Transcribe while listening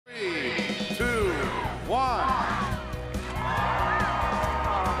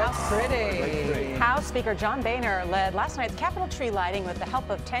pretty. House Speaker John Boehner led last night's Capitol tree lighting with the help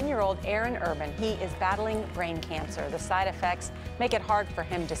of 10-year-old Aaron Urban. He is battling brain cancer. The side effects make it hard for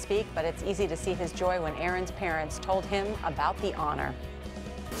him to speak, but it's easy to see his joy when Aaron's parents told him about the honor.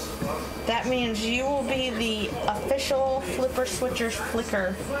 That means you will be the official Flipper Switchers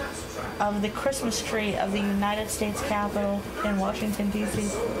flicker of the Christmas tree of the United States Capitol in Washington, D.C.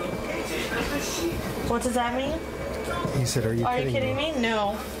 What does that mean? He said, are you kidding me?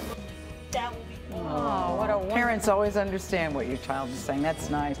 No. That will be Oh, what a wonderful. Parents always understand what your child is saying. That's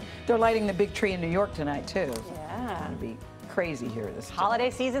nice. They're lighting the big tree in New York tonight, too. Yeah. It's going to be crazy here this time. Holiday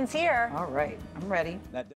season's here. All right. I'm ready.